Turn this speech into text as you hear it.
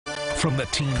From the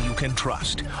team you can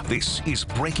trust, this is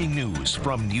breaking news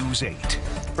from News 8.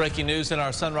 Breaking news in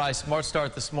our Sunrise Smart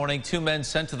Start this morning. 2 men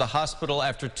sent to the hospital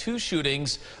after 2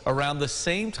 shootings around the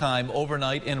same time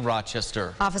overnight in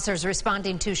Rochester. Officers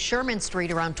responding to Sherman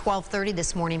Street around 12:30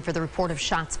 this morning for the report of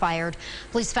shots fired.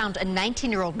 Police found a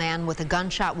 19-year-old man with a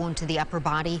gunshot wound to the upper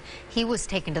body. He was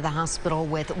taken to the hospital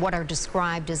with what are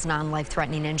described as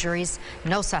non-life-threatening injuries.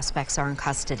 No suspects are in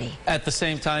custody. At the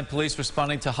same time, police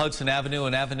responding to Hudson Avenue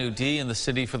and Avenue D in the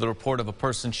city for the report of a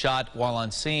person shot. While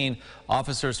on scene,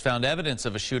 officers found evidence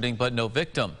of a shooting but no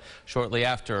victim. Shortly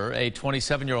after, a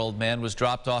 27-year-old man was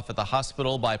dropped off at the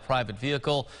hospital by private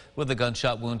vehicle with a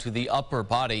gunshot wound to the upper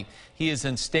body. He is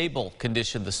in stable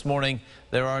condition this morning.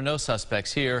 There are no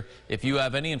suspects here. If you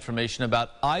have any information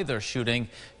about either shooting,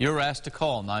 you're asked to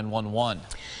call 911.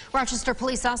 Rochester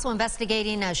police also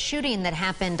investigating a shooting that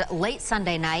happened late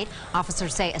Sunday night.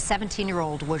 Officers say a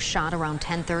 17-year-old was shot around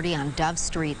 10:30 on Dove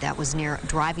Street. That was near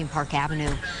Driving Park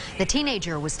Avenue. The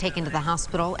teenager was taken to the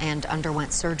hospital and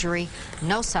underwent surgery.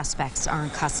 No suspects are in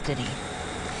custody.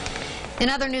 In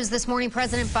other news this morning,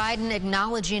 President Biden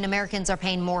acknowledging Americans are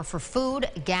paying more for food,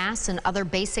 gas, and other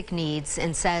basic needs,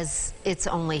 and says it's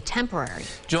only temporary.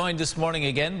 Joined this morning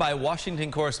again by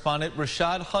Washington correspondent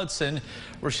Rashad Hudson.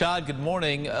 Rashad, good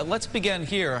morning. Let's begin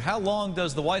here. How long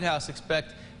does the White House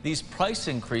expect these price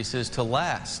increases to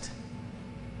last?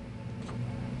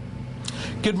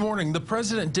 Good morning. The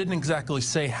president didn't exactly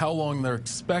say how long they're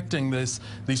expecting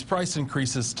these price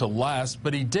increases to last,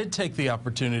 but he did take the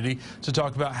opportunity to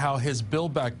talk about how his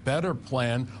Build Back Better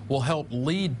plan will help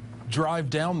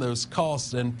drive down those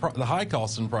costs and the high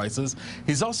costs and prices.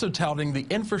 He's also touting the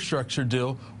infrastructure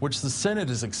deal, which the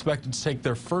Senate is expected to take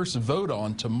their first vote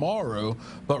on tomorrow,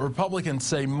 but Republicans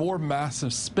say more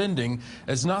massive spending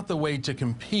is not the way to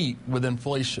compete with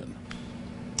inflation.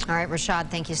 All right,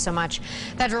 Rashad, thank you so much.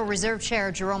 Federal Reserve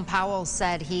Chair Jerome Powell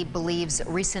said he believes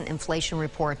recent inflation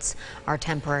reports are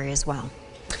temporary as well.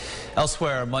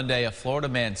 Elsewhere, Monday, a Florida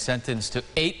man sentenced to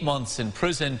 8 months in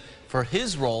prison for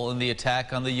his role in the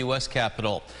attack on the U.S.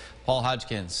 Capitol. Paul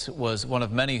Hodgkins was one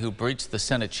of many who breached the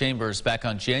Senate chambers back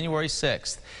on January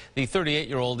 6th. The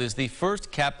 38-year-old is the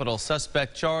first Capitol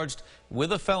suspect charged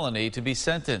with a felony to be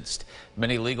sentenced.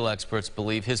 Many legal experts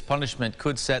believe his punishment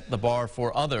could set the bar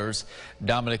for others.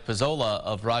 Dominic Pizzola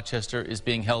of Rochester is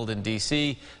being held in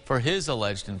D.C. for his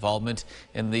alleged involvement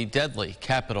in the deadly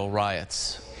Capitol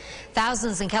riots.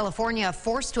 Thousands in California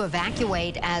forced to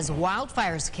evacuate as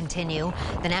wildfires continue.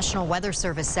 The National Weather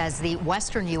Service says the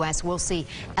western U.S. will see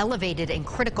elevated and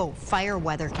critical fire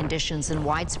weather conditions and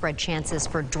widespread chances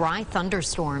for dry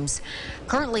thunderstorms.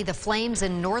 Currently, the flames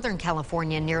in Northern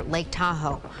California near Lake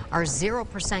Tahoe are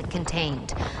 0%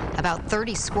 contained. About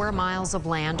 30 square miles of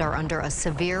land are under a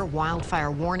severe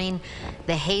wildfire warning.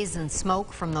 The haze and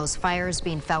smoke from those fires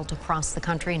being felt across the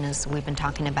country, and as we've been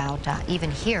talking about,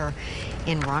 even here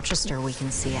in Rochester, we can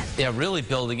see it. Yeah, really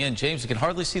building in. James, you can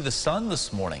hardly see the sun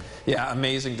this morning. Yeah,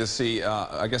 amazing to see.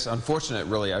 I guess unfortunate,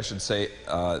 really, I should say.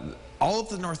 All of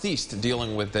the Northeast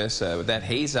dealing with this. That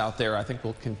haze out there, I think,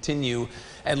 will continue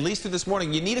at least through this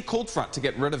morning. You need a cold front to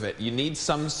get rid of it. You need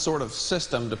some sort of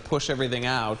system to push everything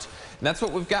out. And that's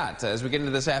what we've got as we get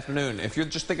into this afternoon. If you're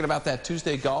just thinking about that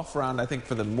Tuesday golf round, I think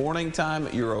for the morning time,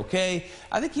 you're okay.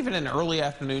 I think even in early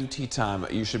afternoon tea time,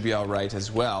 you should be all right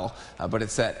as well. But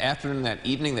it's that afternoon, that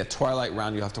evening, that twilight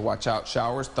round, you have to watch out.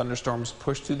 Showers, thunderstorms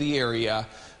push through the area.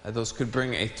 Those could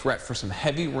bring a threat for some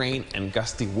heavy rain and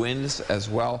gusty winds as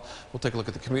well. We'll take a look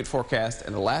at the commute forecast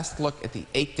and the last look at the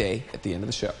 8-day at the end of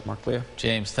the show. Mark, Leo.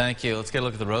 James, thank you. Let's get a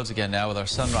look at the roads again now with our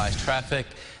sunrise traffic.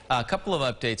 A couple of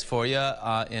updates for you.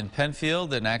 In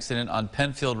Penfield, an accident on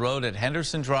Penfield Road at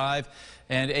Henderson Drive,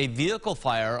 and a vehicle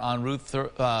fire on Route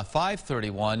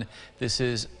 531. This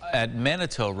is at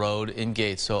Manitou Road in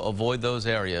Gates, so avoid those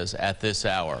areas at this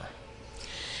hour.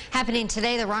 Happening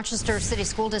today, the Rochester City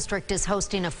School District is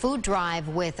hosting a food drive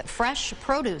with fresh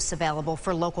produce available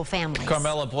for local families.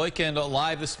 Carmela Boykin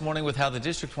live this morning with how the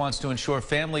district wants to ensure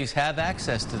families have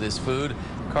access to this food.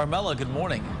 Carmela, good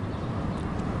morning.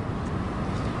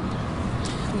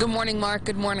 Good morning, Mark.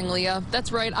 Good morning, Leah.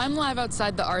 That's right. I'm live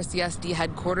outside the RCSD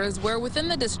headquarters, where within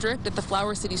the district at the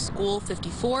Flower City School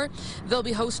 54, they'll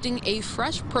be hosting a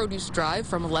fresh produce drive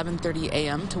from 11:30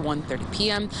 a.m. to 1:30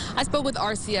 p.m. I spoke with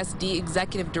RCSD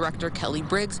Executive Director Kelly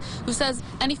Briggs, who says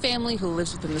any family who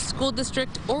lives within the school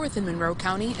district or within Monroe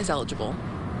County is eligible.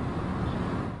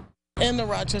 In the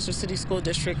Rochester City School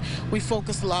District, we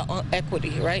focus a lot on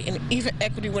equity, right? And even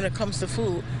equity when it comes to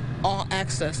food, all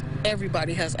access,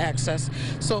 everybody has access.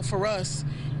 So for us,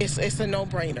 it's a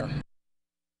no-brainer.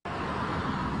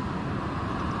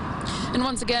 And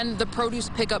once again, the produce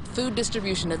pickup food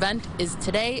distribution event is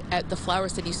today at the Flower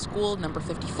City School number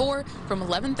 54 from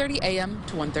 11:30 a.m.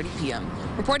 to 1:30 p.m.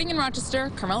 Reporting in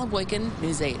Rochester, Carmela Boykin,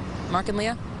 News 8. Mark and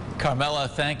Leah. Carmela,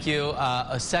 thank you.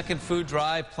 A second food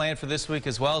drive planned for this week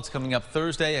as well. It's coming up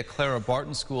Thursday at Clara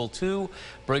Barton School 2.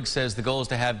 Briggs says the goal is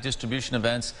to have distribution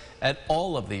events at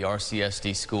all of the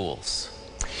RCSD schools.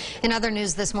 In other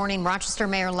news this morning, Rochester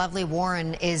Mayor Lovely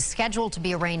Warren is scheduled to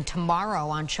be arraigned tomorrow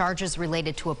on charges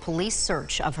related to a police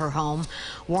search of her home.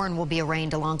 Warren will be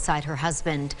arraigned alongside her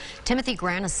husband, Timothy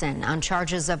Granison, on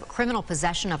charges of criminal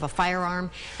possession of a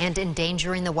firearm and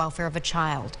endangering the welfare of a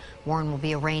child. Warren will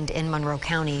be arraigned in Monroe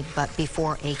County, but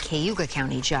before a Cayuga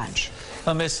County judge.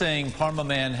 A missing Parma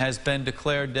man has been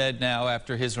declared dead now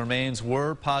after his remains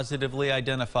were positively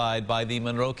identified by the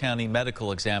Monroe County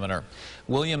Medical Examiner.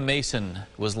 William Mason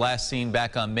was last seen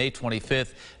back on May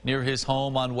 25th near his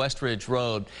home on West Ridge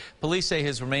Road. Police say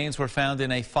his remains were found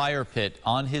in a fire pit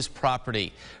on his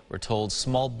property. We're told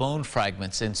small bone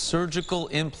fragments and surgical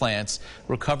implants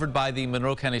recovered by the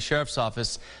Monroe County Sheriff's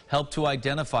Office helped to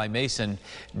identify Mason.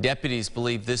 Deputies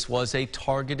believe this was a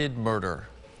targeted murder.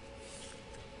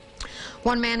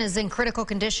 One man is in critical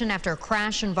condition after a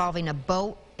crash involving a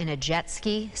boat and a jet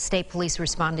ski. State police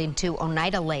responding to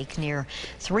Oneida Lake near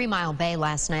 3 Mile Bay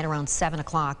last night around 7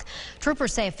 o'clock.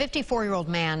 Troopers say a 54-year-old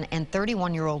man and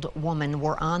 31-year-old woman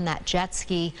were on that jet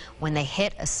ski when they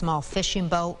hit a small fishing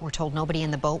boat. We're told nobody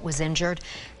in the boat was injured.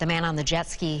 The man on the jet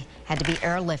ski had to be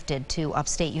airlifted to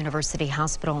Upstate University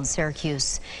Hospital in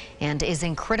Syracuse and is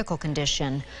in critical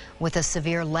condition with a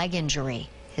severe leg injury.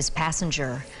 His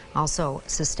passenger also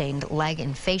sustained leg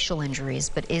and facial injuries,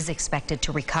 but is expected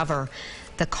to recover.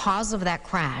 The cause of that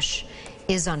crash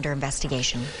is under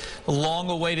investigation.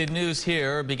 Long-awaited news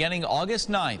here. Beginning August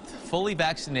 9th, fully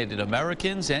vaccinated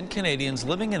Americans and Canadians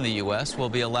living in the U.S. will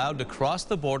be allowed to cross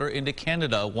the border into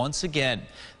Canada once again.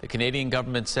 The Canadian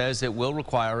government says it will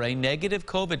require a negative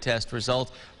COVID test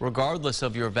result regardless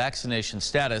of your vaccination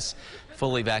status.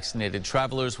 Fully vaccinated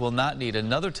travelers will not need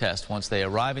another test once they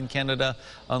arrive in Canada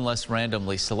unless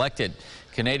randomly selected.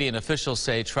 Canadian officials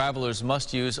say travelers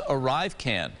must use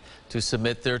ArriveCan to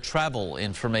submit their travel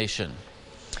information.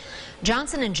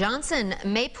 Johnson & Johnson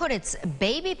may put its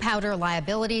baby powder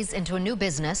liabilities into a new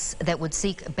business that would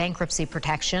seek bankruptcy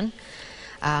protection.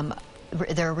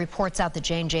 There are reports out that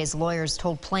J&J's lawyers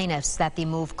told plaintiffs that the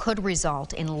move could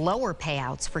result in lower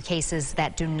payouts for cases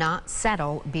that do not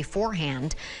settle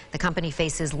beforehand. The company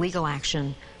faces legal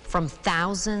action from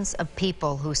thousands of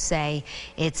people who say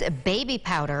its baby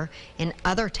powder and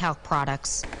other talc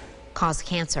products cause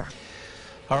cancer.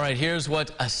 All right, here's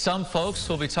what some folks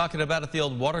will be talking about at the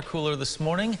old water cooler this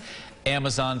morning.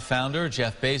 Amazon founder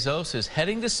Jeff Bezos is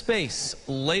heading to space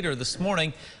later this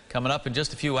morning, coming up in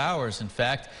just a few hours. In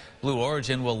fact, Blue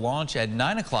Origin will launch at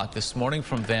 9 o'clock this morning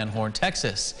from Van Horn,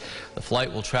 Texas. The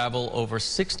flight will travel over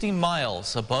 60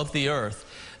 miles above the Earth.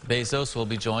 Bezos will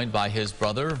be joined by his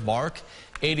brother, Mark,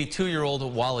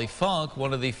 82-year-old Wally Funk,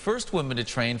 one of the first women to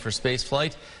train for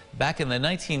spaceflight back in the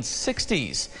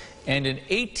 1960s, and an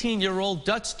 18-year-old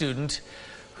Dutch student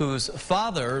whose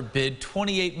father bid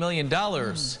 $28 million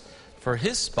for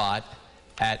his spot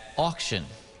at auction.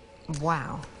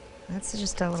 Wow. That's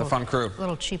just a fun crew.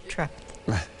 Little cheap trip.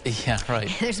 Yeah, right.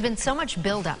 There's been so much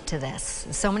build up to this.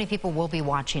 So many people will be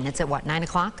watching. It's at what, 9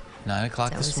 o'clock? 9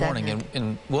 o'clock this morning,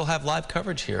 and we'll have live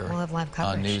coverage here. We'll have live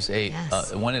coverage on News 8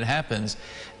 yes. When it happens.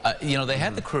 You know, they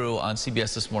had the crew on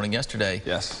CBS this morning yesterday.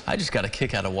 Yes. I just got a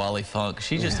kick out of Wally Funk.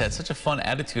 She just had such a fun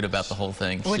attitude about the whole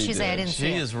thing. What'd she say? I didn't see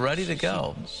She it. is ready to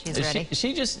go. She's ready.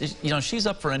 She just, you know, she's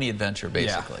up for any adventure,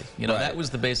 basically. You know, that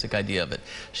was the basic idea of it.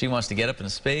 She wants to get up in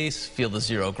space, feel the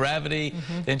zero gravity,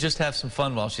 and just have some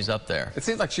fun while she's up there. It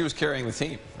seemed like she was carrying the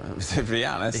team, to be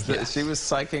honest. Yes. She was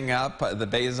psyching up the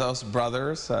Bezos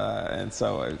brothers, and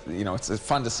so, you know, it's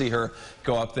fun to see her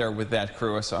go up there with that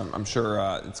crew. So I'm sure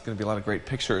it's going to be a lot of great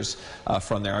pictures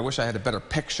from there. I wish I had a better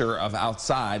picture of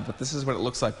outside, but this is what it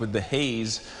looks like with the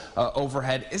haze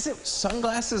overhead. Is it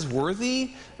sunglasses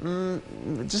worthy?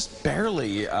 Just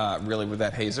barely, really, with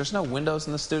that haze. There's no windows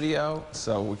in the studio,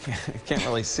 so we can't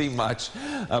really see much.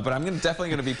 But I'm definitely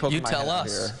going to be poking my head out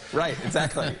here. Right,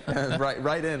 exactly.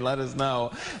 right in. Let us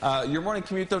know. Your morning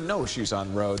commute, though, no issues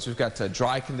on roads. We've got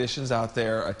dry conditions out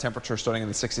there. A temperature starting in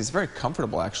the 60s. Very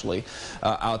comfortable, actually,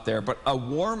 out there. But a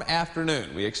warm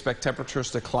afternoon. We expect temperatures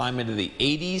to climb into the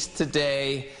 80s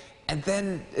today. And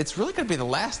then it's really going to be the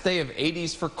last day of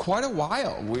 80s for quite a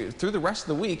while. Through the rest of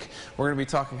the week, we're going to be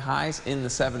talking highs in the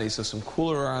 70s, so some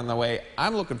cooler air on the way.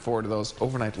 I'm looking forward to those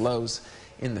overnight lows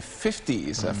in the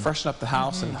 50s. Freshen up the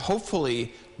house, and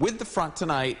hopefully, with the front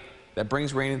tonight, that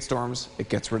brings rain and storms. It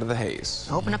gets rid of the haze.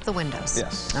 Open up the windows.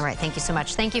 Yes. All right, thank you so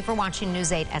much. Thank you for watching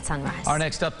News 8 at Sunrise. Our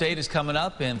next update is coming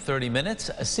up in 30 minutes.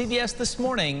 CBS This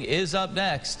Morning is up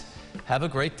next. Have a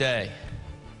great day.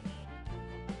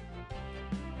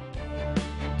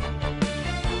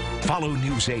 Follow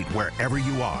News 8 wherever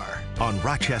you are on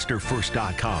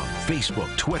RochesterFirst.com,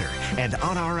 Facebook, Twitter, and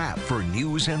on our app for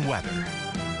news and weather.